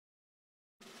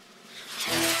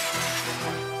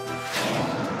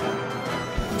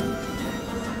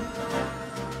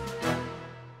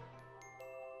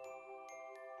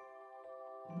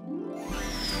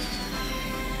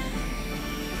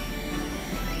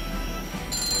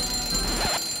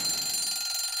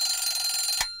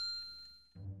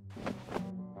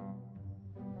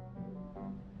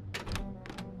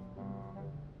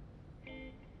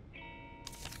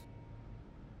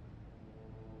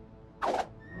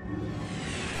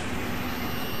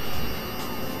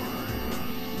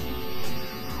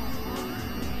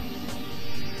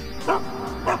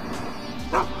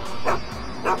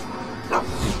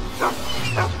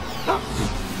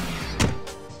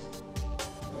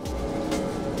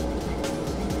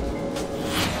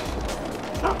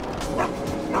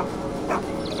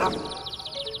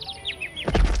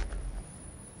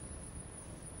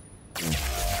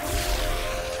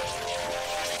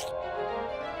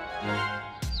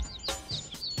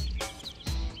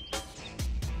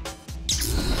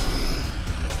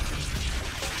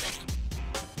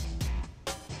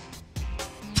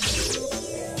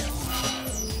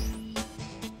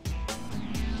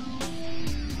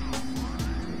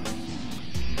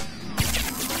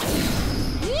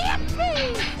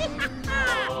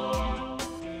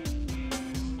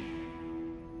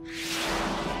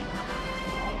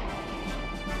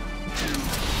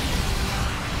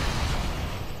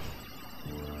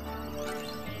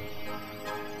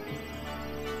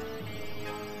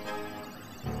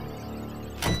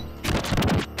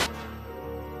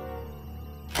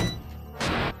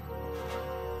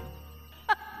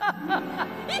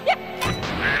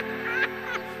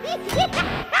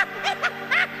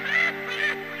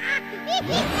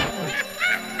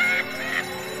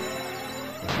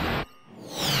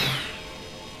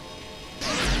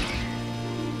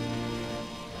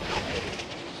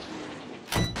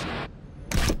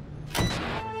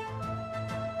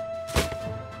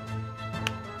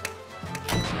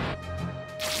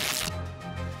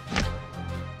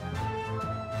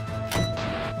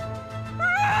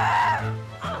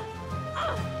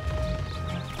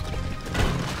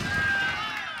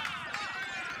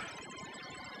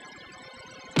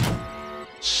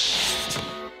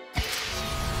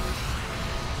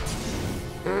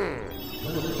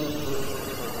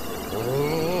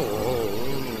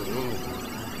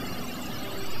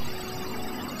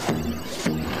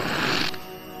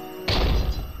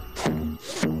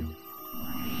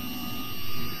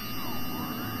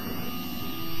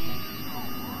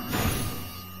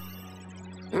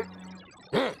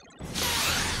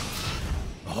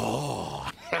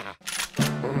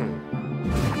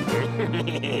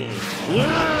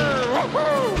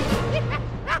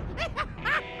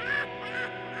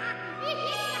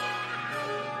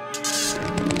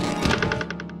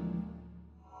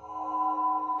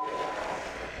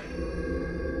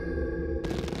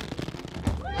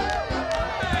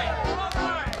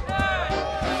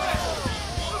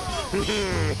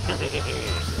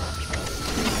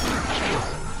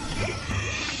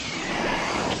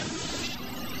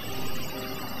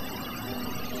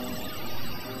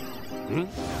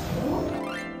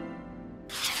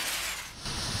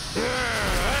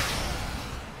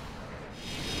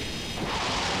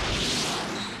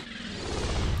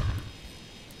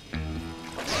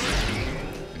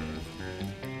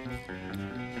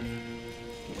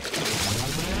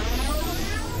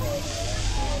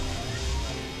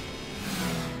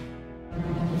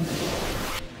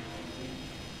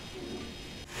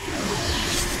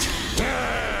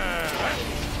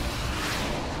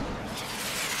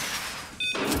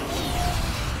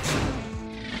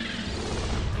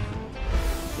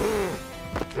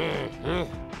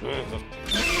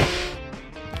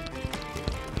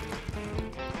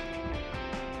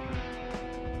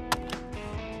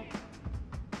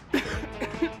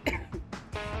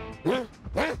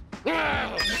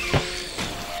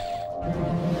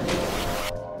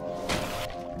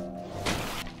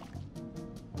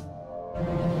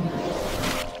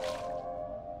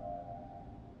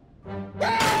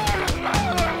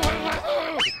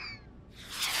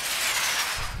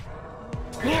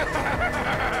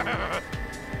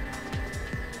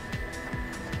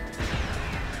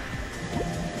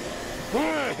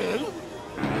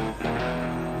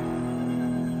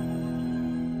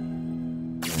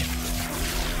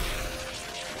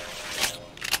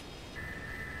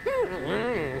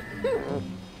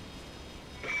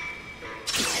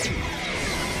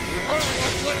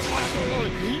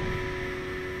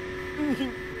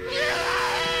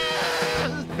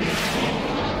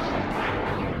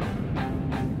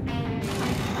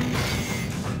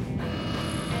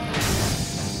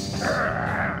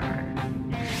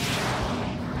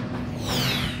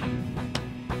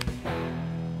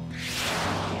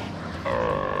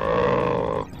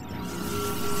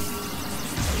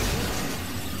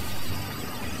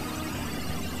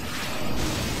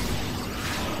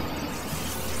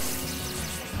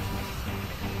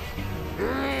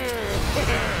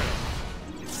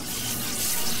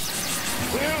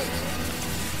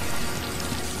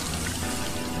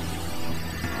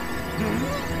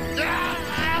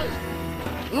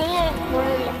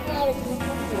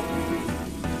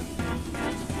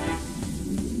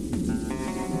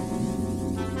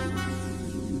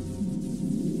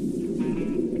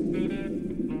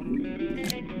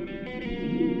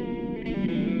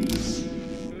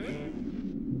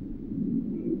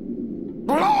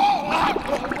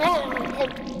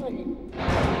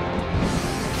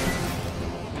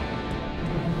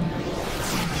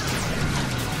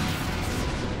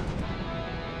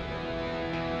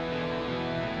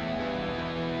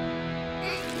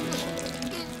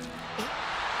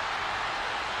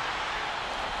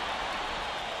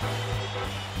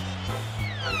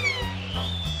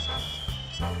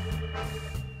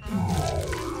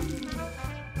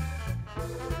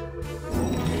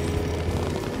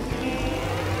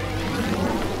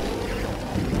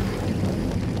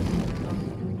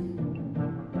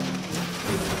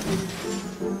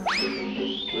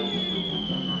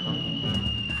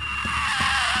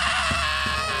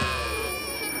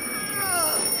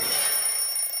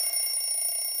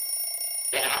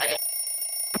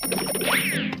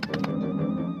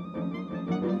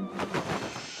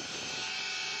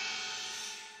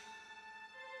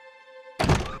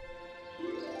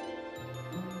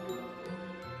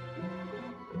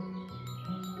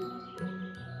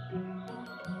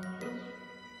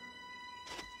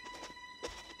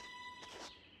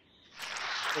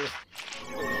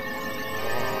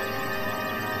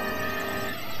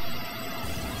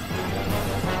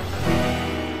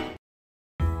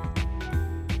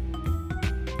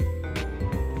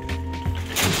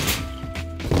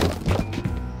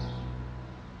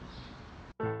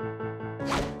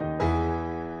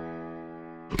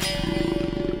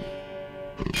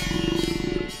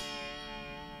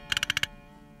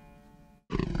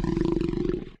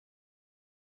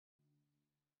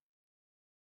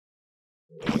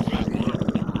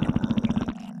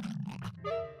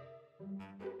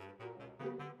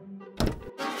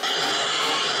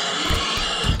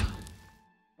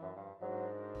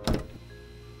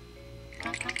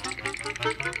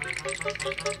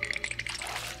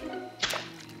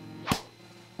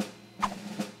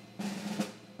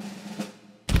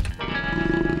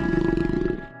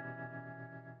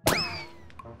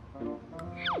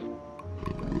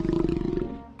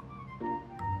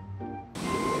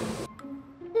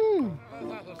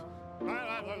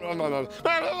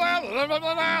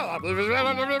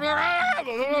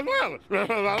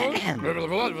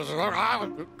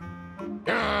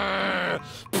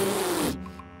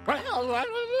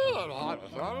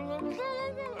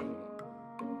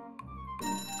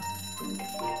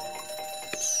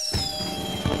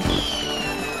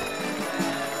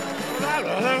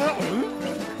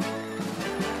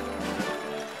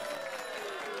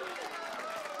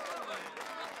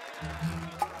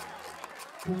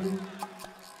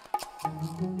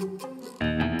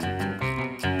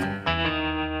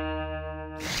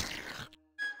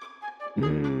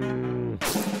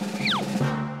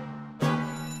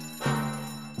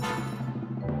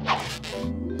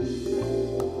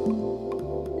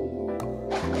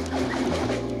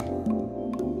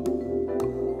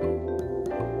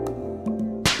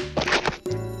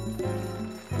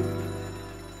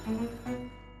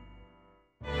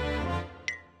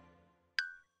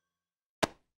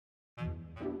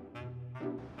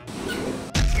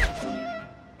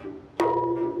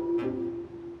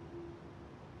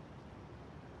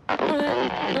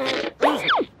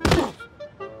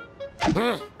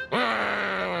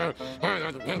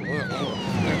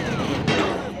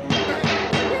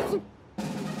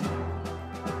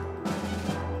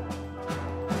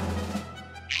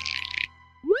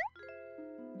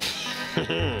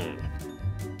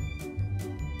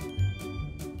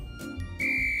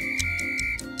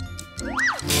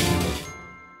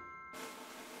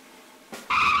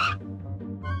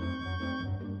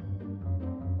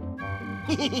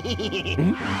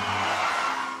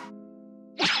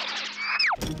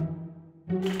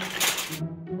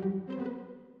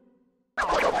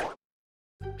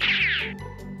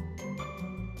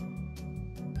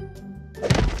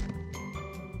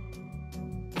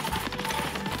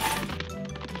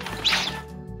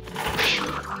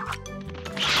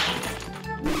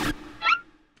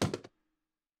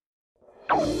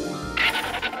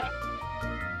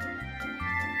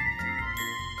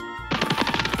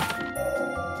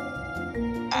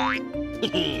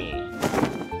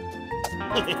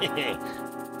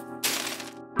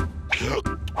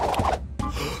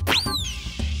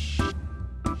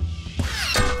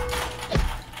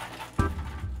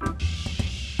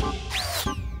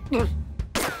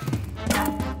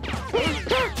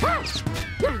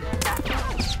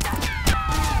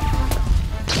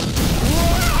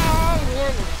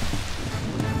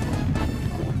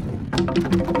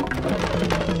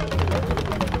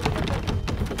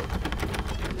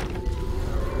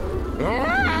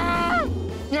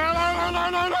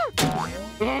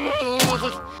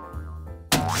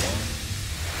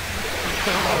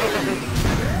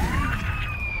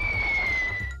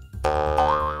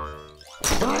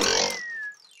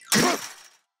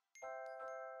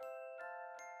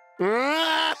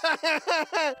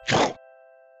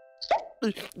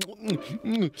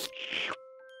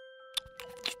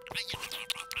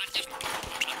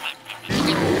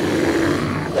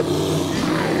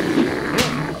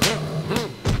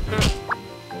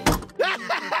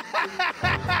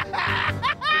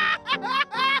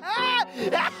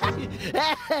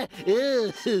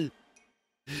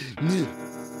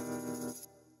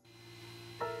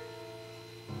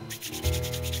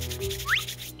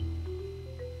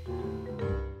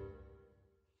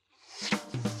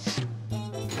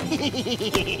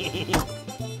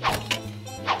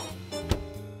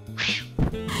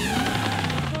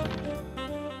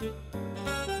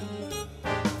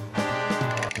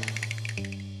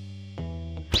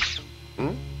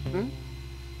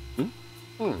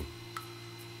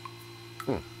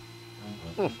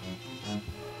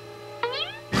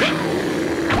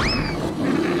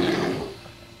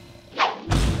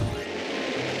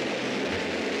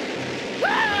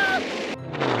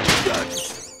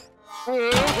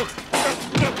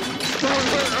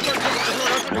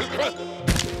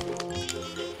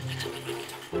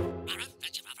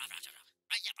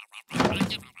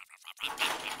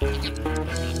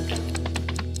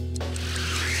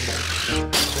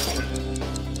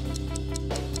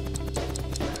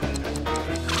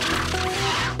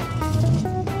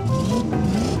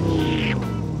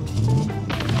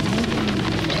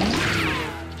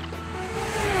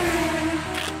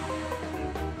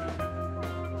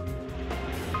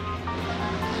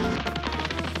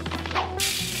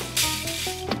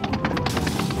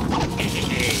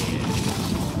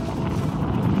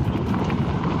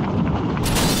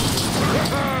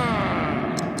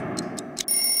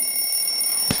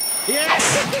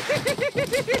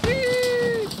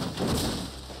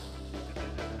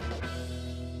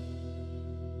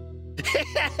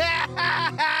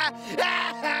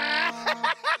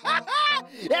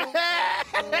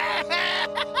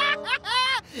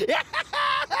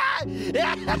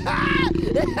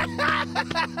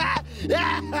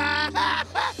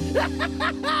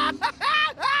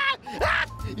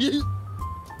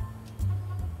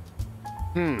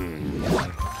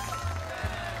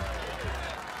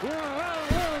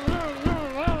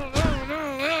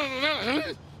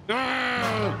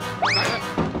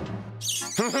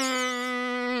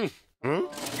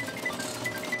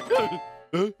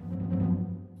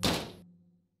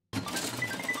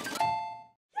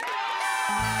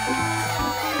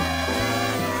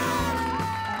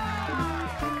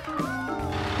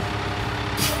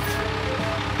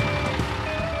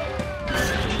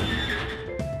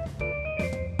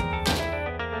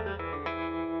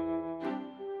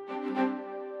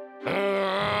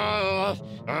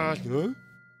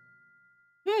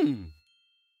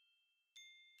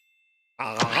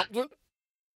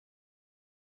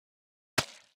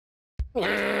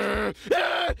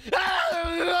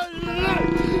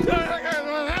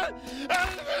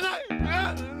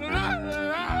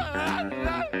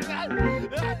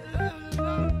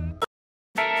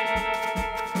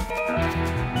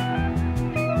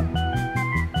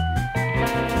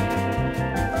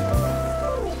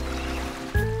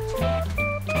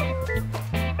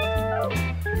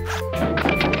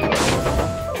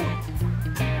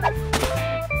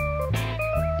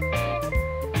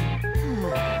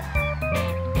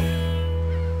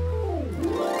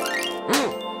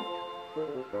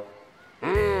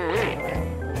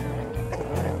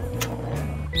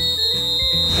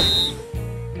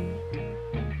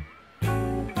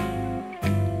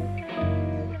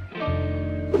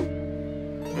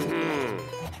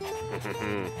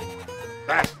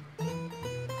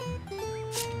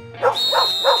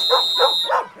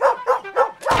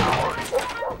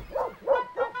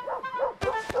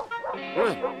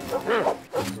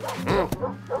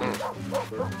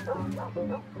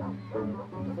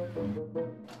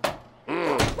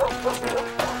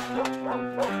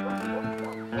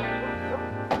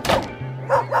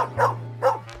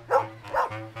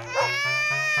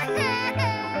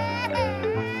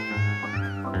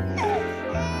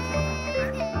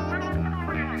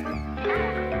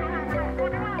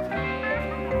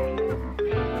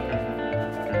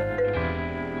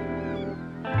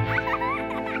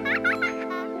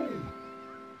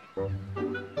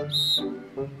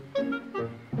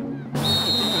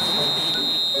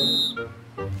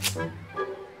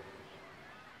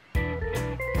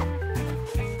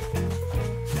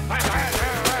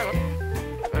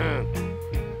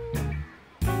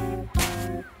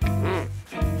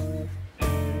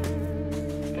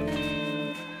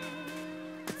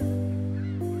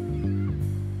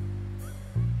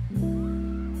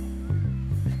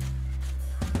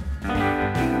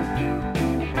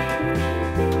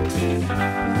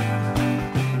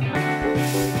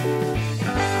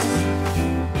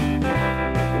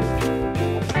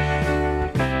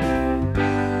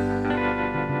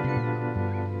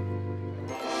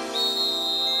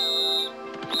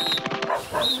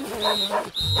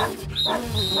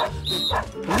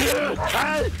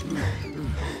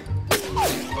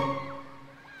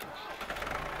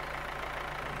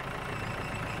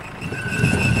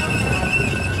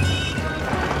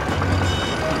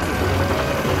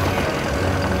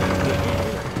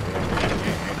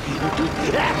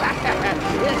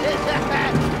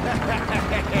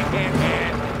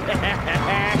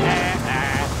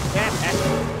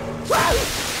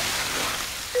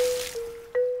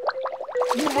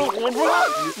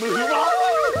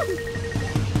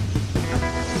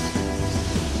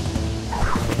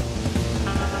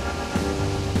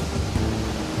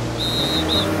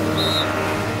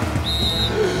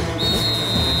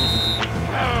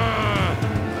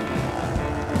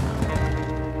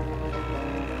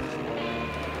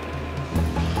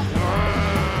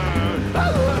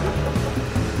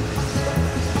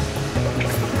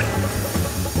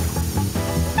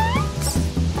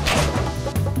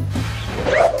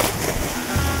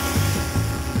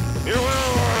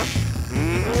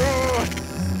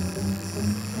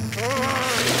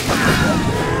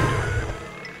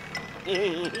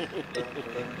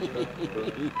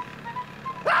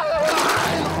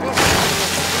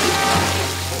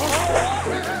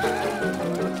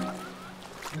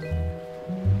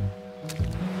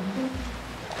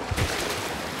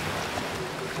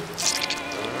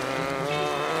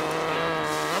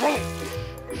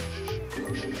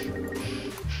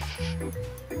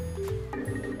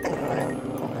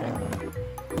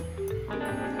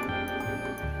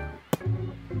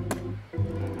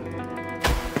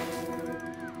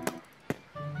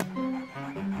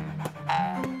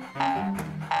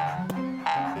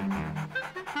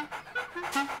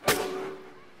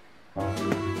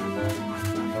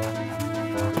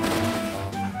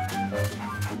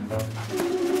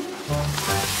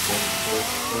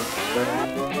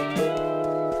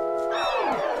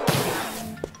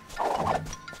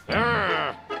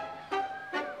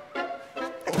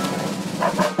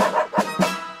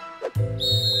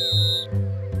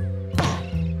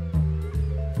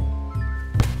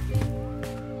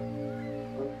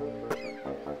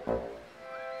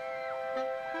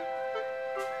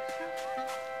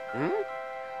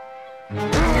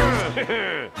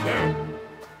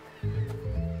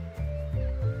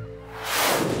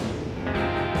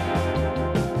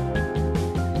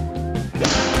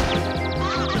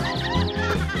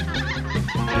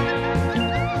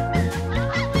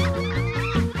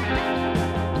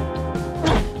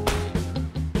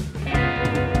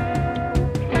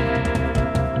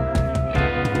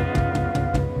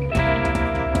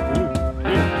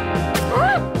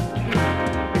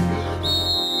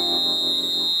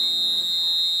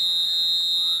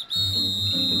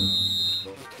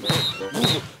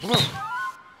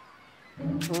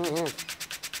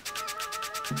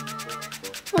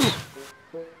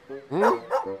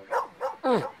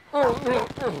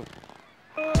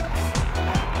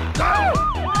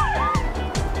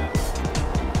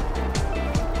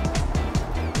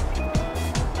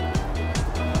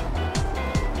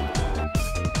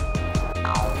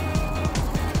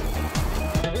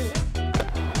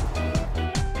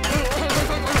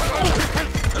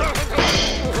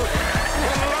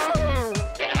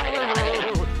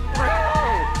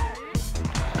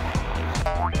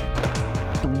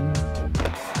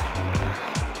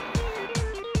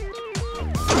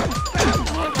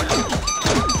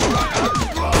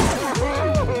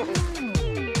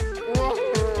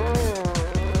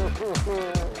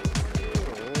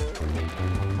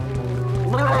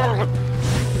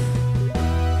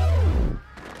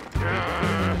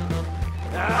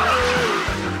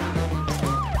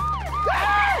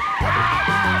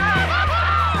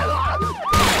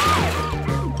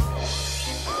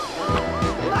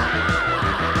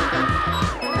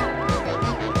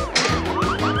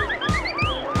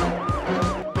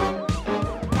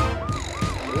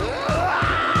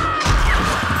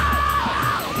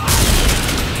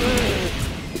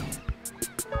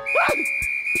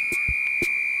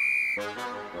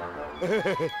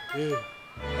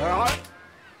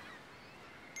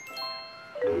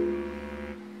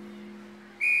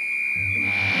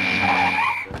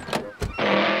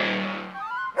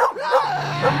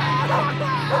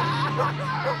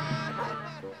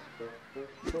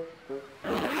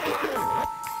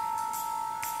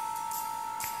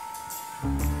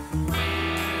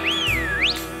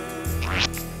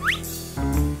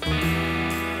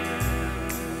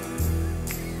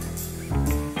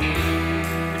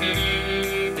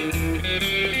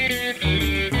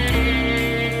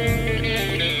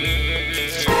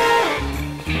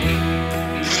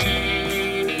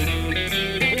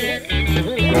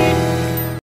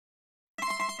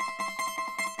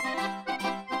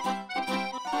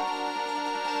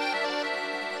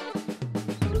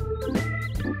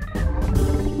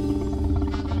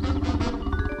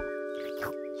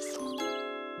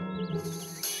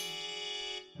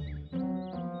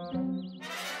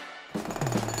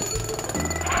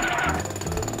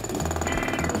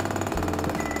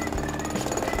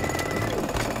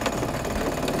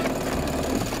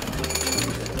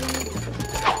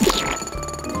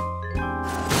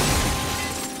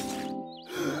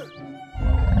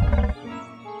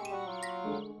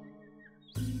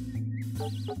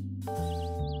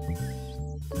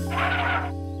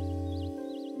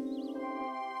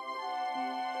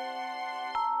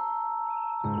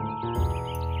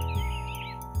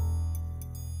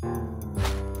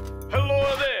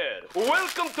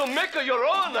Welcome to make your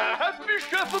own Happy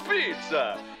Chef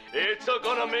Pizza. It's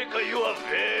gonna make you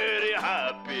very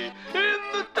happy in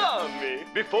the tummy.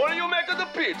 Before you make the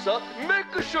pizza,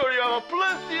 make sure you have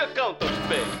plenty of counter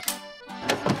space.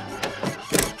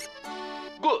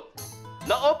 Good.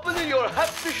 Now open your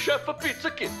Happy Chef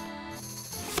Pizza kit.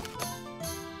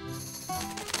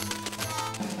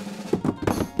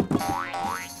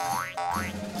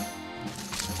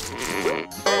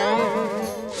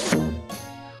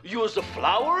 Use the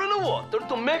flour and the water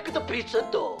to make the pizza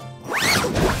dough.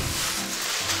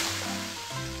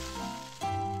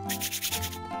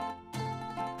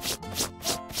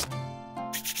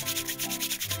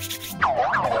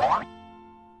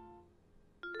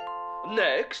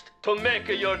 Next, to make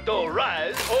your dough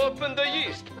rise, open the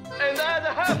yeast and add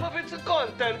half of its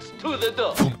contents to the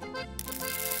dough.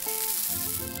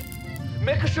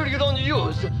 Make sure you don't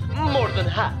use more than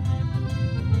half.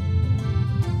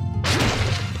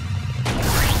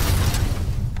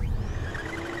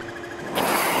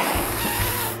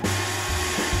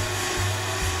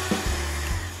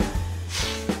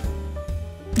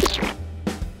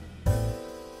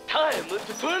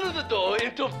 dough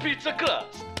into pizza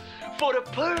crust. For a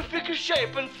perfect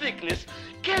shape and thickness,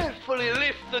 carefully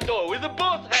lift the dough with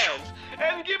both hands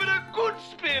and give it a good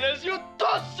spin as you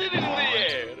toss it in the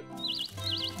air.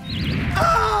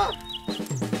 Ah!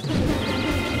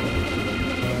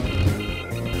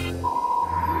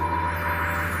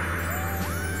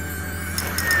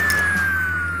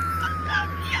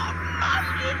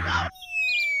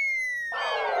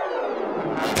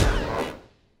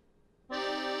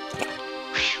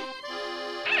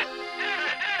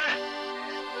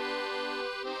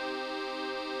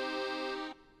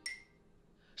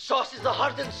 Sauce is the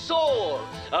heart and soul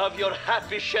of your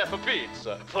happy chef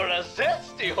pizza. For a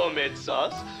zesty homemade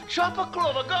sauce, chop a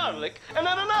clove of garlic and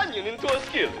add an onion into a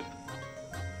skillet.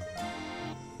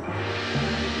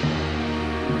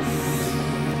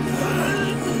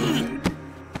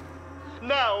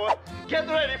 Now, get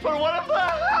ready for one of the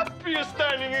happiest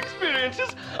dining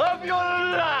experiences of your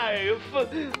life.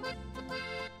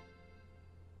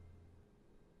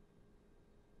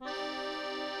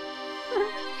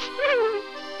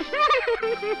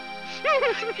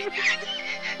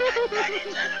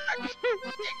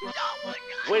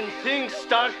 When things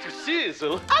start to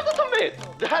sizzle, add a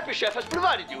tomato. The happy chef has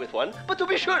provided you with one, but to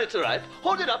be sure it's ripe,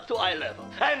 hold it up to eye level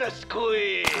and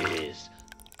squeeze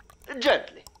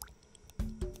gently.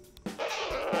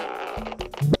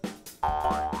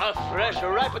 A fresh,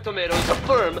 ripe tomato is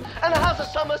firm and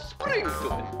has some spring to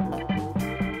it.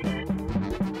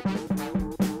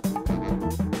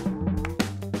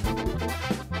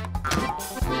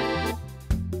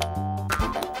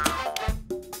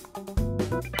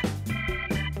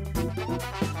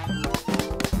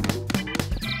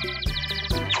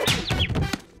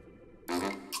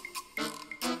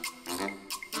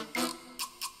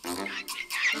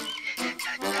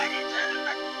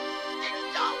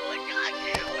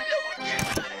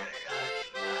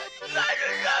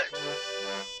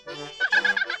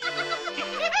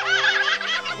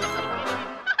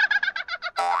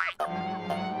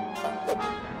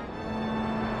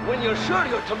 When you're sure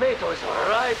your tomato is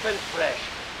ripe and fresh,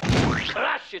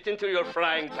 crash it into your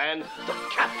frying pan to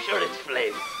capture its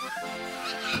flavor.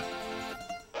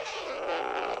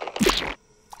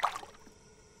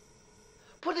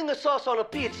 Putting a sauce on a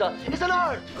pizza is an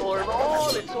art form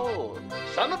all its own.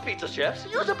 Some pizza chefs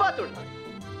use a butter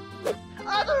knife.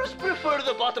 Others prefer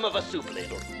the bottom of a soup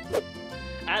ladle.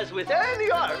 As with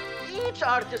any art, each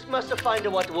artist must find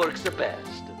what works the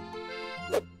best.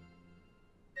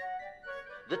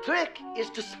 The trick is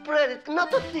to spread it not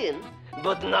too thin,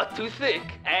 but not too thick,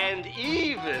 and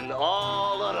even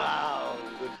all around.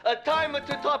 A time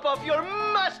to top off your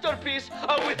masterpiece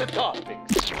with the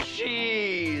toppings.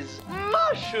 Cheese,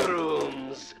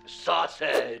 mushrooms,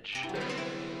 sausage.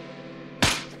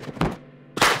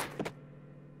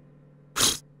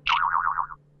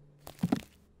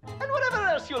 And whatever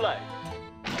else you like.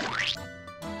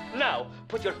 Now,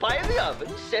 put your pie in the oven,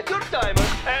 set your timer,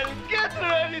 and get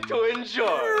ready to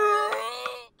enjoy.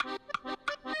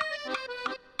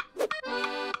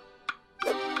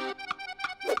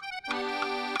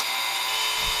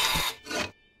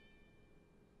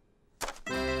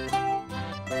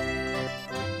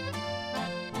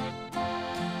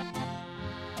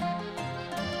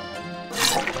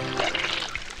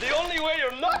 The only way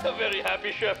you're not a very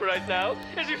happy chef right now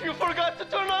is if you forgot to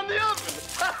turn on the oven.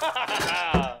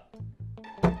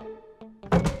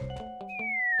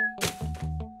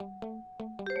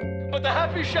 But the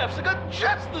happy chefs have got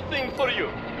just the thing for you.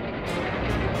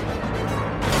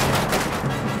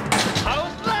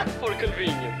 How's that for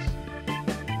convenience?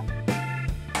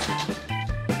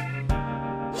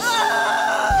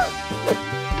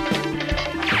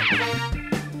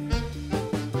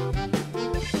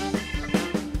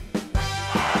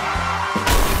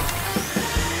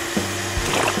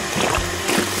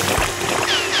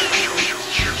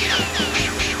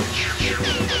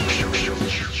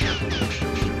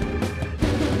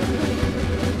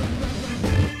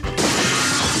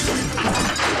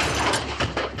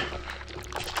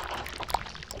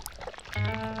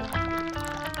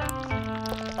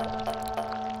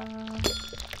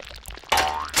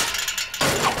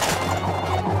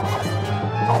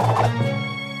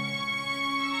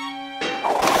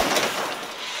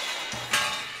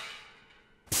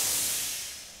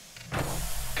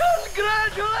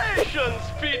 Congratulations,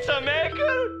 pizza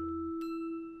maker!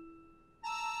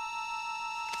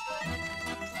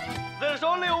 There's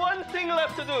only one thing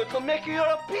left to do to make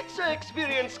your pizza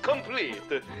experience complete.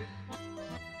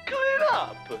 Clean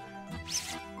up!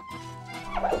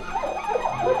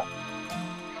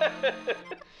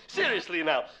 Seriously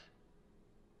now.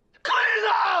 Clean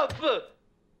up!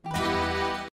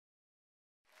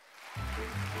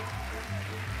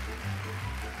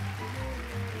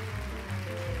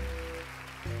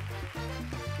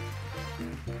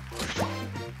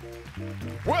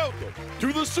 Welcome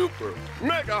to the Super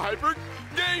Mega Hyper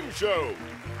Game Show.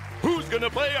 Who's gonna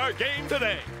play our game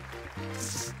today?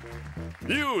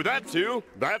 You, that's you.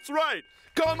 That's right.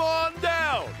 Come on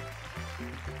down.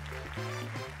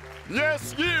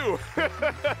 Yes, you.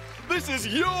 This is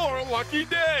your lucky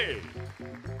day.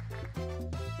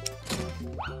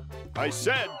 I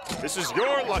said, this is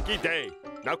your lucky day.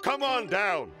 Now come on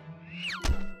down.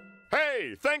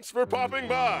 Hey, thanks for popping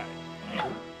by.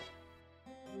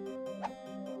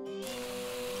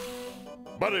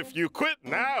 But if you quit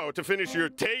now to finish your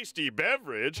tasty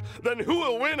beverage, then who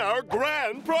will win our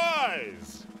grand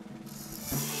prize?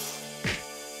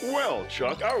 Well,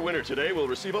 Chuck, our winner today will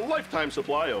receive a lifetime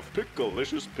supply of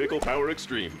Pickleicious Pickle Power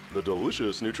Extreme, the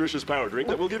delicious, nutritious power drink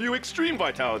that will give you extreme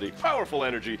vitality, powerful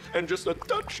energy, and just a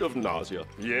touch of nausea.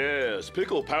 Yes,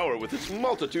 Pickle Power with its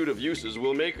multitude of uses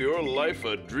will make your life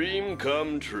a dream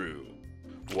come true.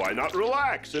 Why not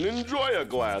relax and enjoy a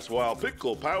glass while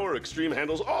Pickle Power Extreme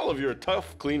handles all of your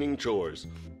tough cleaning chores?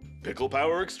 Pickle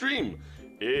Power Extreme.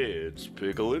 It's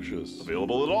Picklicious.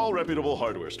 Available at all reputable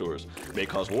hardware stores. May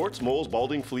cause warts, moles,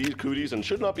 balding, fleas, cooties, and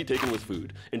should not be taken with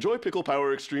food. Enjoy Pickle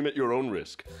Power Extreme at your own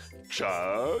risk.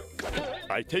 Chuck?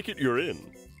 I take it you're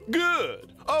in.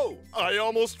 Good. Oh, I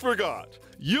almost forgot.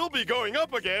 You'll be going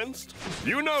up against,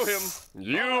 you know him,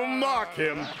 you mock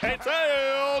him. It's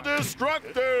El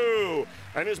Destructo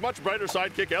and his much brighter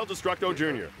sidekick, El Destructo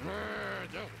Jr.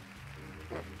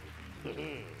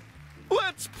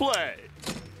 Let's play.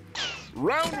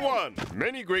 Round one.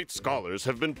 Many great scholars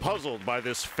have been puzzled by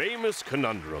this famous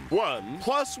conundrum. 1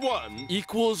 + 1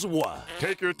 = what?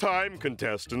 Take your time,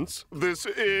 contestants. This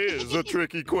is a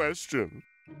tricky question.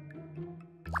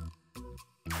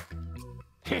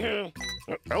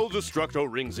 El Destructo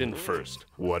rings in first.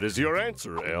 What is your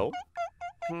answer, El?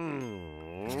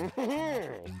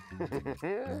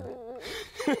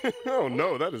 Oh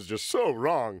no, that is just so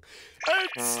wrong.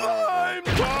 It's slime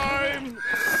time!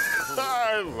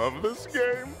 I love this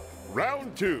game.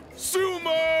 Round 2,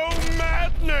 Sumo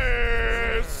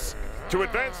Madness! To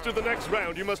advance to the next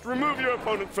round, you must remove your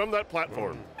opponent from that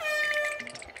platform.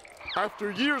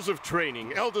 After years of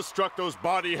training, El Destructo's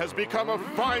body has become a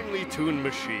finely tuned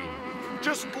machine.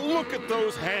 Just look at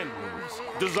those hand moves.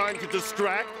 Designed to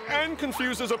distract and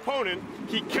confuse his opponent,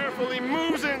 he carefully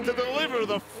moves in to deliver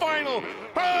the final...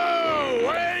 Oh,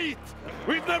 wait!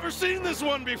 We've never seen this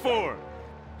one before!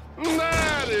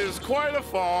 That is quite a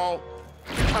fall.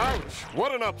 Ouch,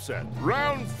 what an upset.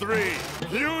 Round 3,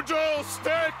 Pugil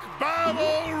Stick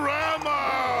Battle-Rama!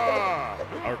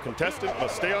 Our contestant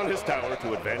must stay on his tower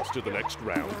to advance to the next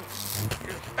round.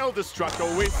 El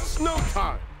Destructo wastes no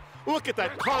time. Look at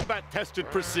that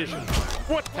combat-tested precision.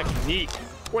 What technique,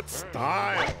 what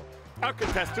style. Our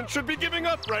contestant should be giving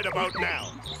up right about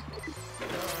now.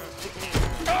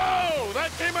 Oh,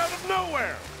 that came out of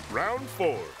nowhere. Round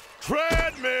 4,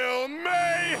 Treadmill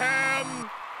Mayhem!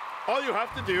 All you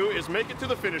have to do is make it to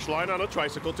the finish line on a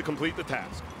tricycle to complete the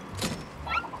task.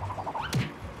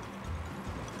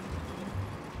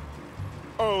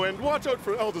 Oh, and watch out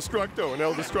for El Destructo and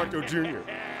El Destructo Jr.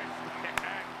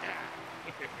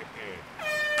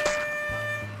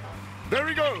 There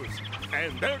he goes!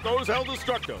 And there goes El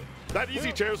Destructo. That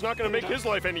easy chair's not gonna make his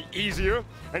life any easier,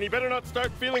 and he better not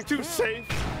start feeling too safe.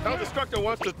 El Destructo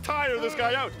wants to tire this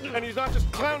guy out, and he's not just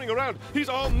clowning around, he's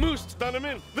all moosed done him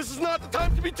in. This is not the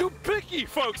time to be too picky,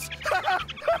 folks!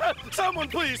 Someone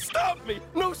please stop me!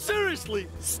 No, seriously,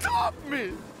 stop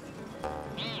me!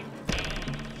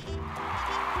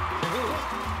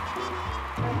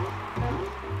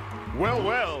 Well,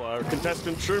 well, our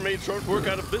contestant sure made short work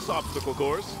out of this obstacle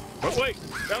course. But wait,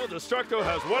 El Destructo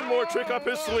has one more trick up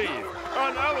his sleeve.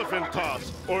 An elephant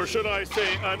toss, or should I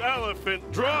say an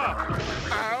elephant drop.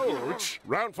 Ouch!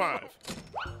 Round 5.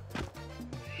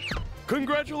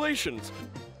 Congratulations!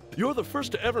 You're the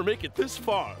first to ever make it this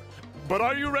far. But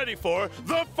are you ready for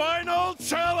the final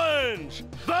challenge?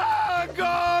 The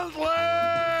Gauntlet!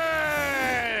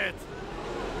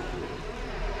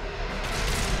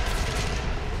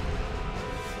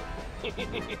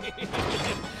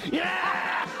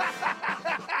 Yeah!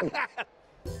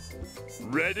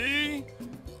 Ready?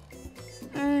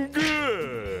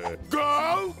 Good.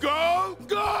 Go, go,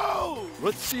 go!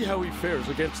 Let's see how he fares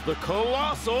against the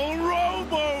colossal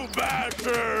Robo-Basher!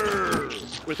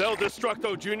 With El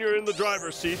Destructo Jr. in the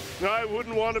driver's seat, I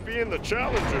wouldn't want to be in the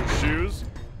challenger's shoes.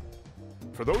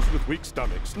 For those with weak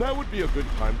stomachs, now would be a good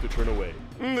time to turn away.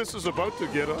 This is about to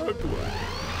get ugly.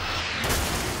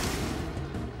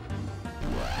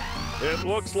 It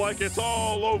looks like it's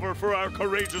all over for our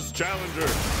courageous challenger.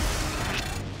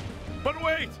 But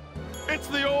wait! It's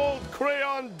the old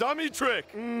crayon dummy trick.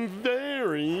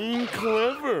 Very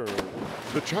clever.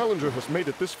 The challenger has made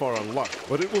it this far on luck,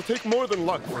 but it will take more than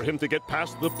luck for him to get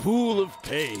past the pool of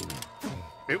pain.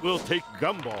 It will take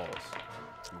gumballs.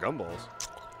 Gumballs?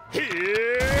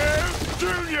 Here's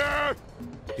Junior!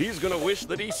 He's gonna wish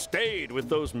that he stayed with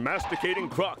those masticating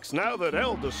crocs now that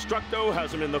El Destructo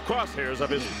has him in the crosshairs of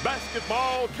his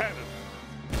basketball cannon.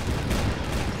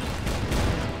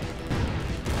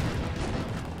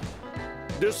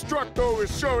 Destructo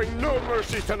is showing no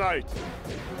mercy tonight.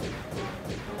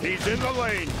 He's in the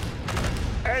lane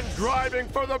and driving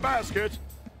for the basket.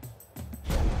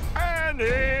 And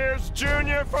here's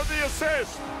Junior for the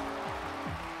assist.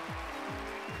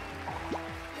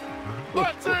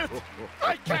 That's it!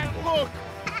 I can't look!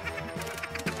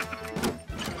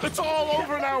 It's all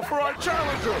over now for our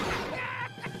challenger!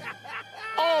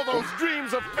 All those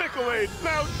dreams of Pickle-Aid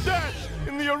now dashed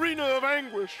in the arena of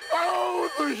anguish. Oh,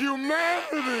 the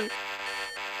humanity!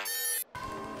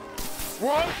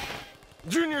 What?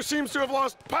 Junior seems to have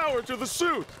lost power to the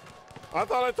suit. I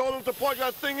thought I told him to plug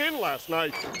that thing in last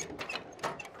night.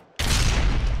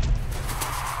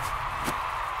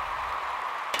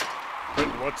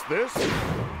 And what's this?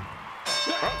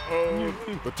 Uh-oh,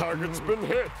 the target's been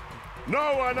hit.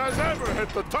 No one has ever hit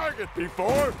the target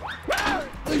before.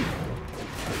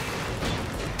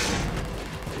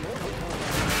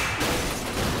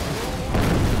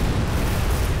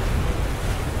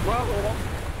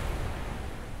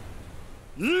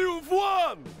 You've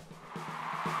won!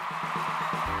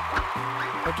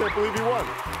 I can't believe you won.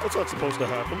 That's not supposed to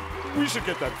happen. We should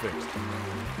get that fixed.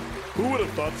 Who would have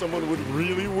thought someone would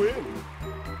really win?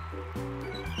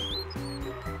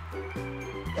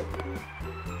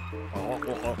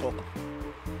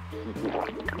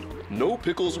 No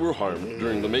pickles were harmed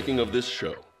during the making of this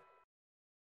show.